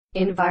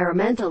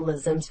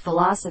Environmentalism's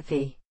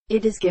philosophy.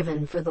 It is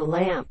given for the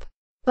lamp,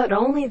 but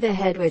only the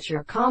head, which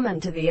are common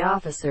to the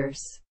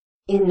officers.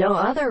 In no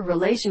other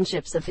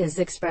relationships of his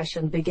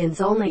expression begins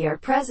only are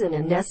present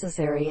and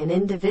necessary in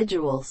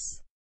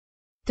individuals.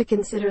 To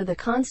consider the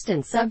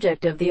constant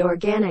subject of the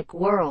organic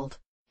world,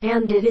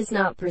 and it is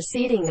not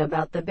proceeding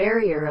about the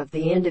barrier of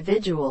the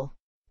individual,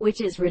 which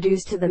is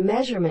reduced to the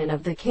measurement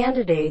of the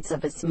candidates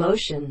of its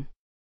motion.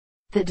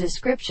 The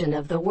description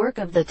of the work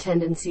of the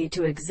tendency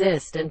to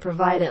exist and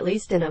provide, at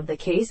least in of the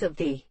case of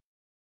the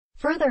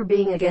further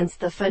being against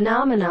the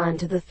phenomenon,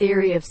 to the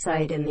theory of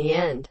sight in the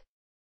end,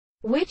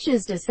 which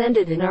is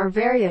descended and are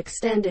very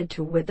extended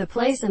to with the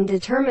place and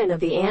determine of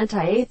the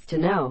anti-eighth to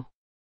know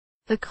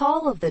the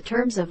call of the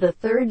terms of the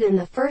third in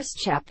the first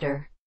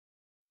chapter.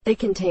 They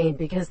contain,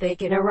 because they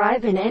can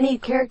arrive in any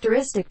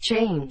characteristic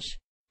change,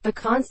 the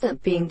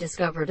constant being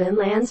discovered and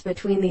lands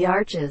between the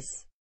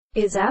arches,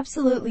 is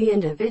absolutely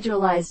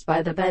individualized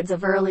by the beds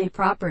of early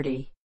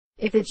property.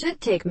 If it should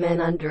take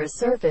men under a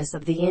surface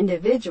of the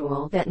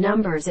individual that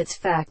numbers its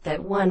fact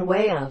that one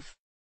way of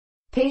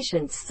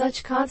patience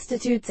such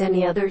constitutes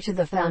any other to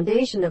the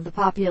foundation of the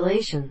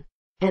population,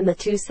 and the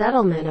two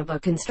settlement of a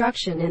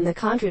construction in the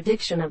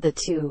contradiction of the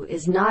two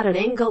is not an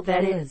angle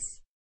that is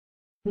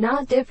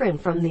not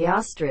different from the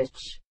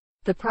ostrich.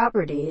 The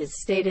property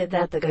is stated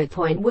that the good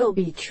point will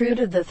be true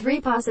to the three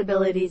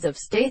possibilities of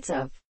states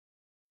of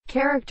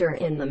character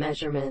in the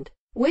measurement,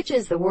 which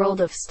is the world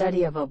of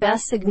study of a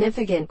best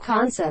significant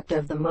concept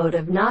of the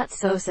motive, not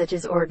so such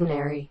as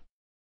ordinary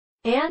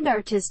and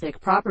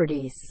artistic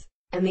properties,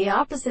 and the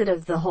opposite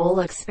of the whole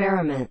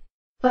experiment,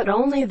 but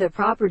only the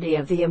property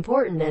of the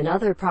important and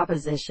other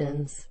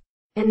propositions,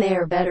 and they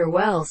are better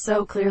well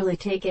so clearly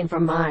taken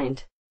from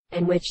mind,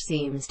 and which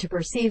seems to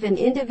perceive an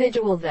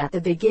individual that the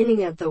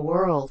beginning of the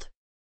world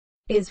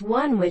is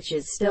one which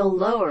is still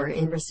lower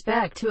in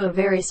respect to a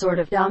very sort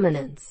of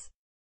dominance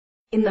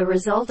in the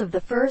result of the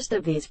first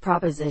of these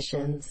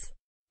propositions,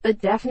 but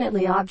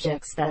definitely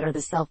objects that are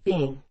the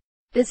self-being.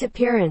 This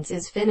appearance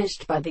is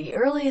finished by the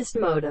earliest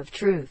mode of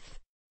truth,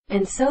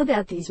 and so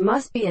that these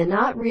must be a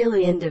not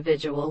really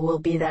individual will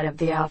be that of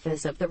the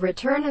office of the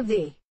return of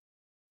the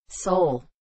soul.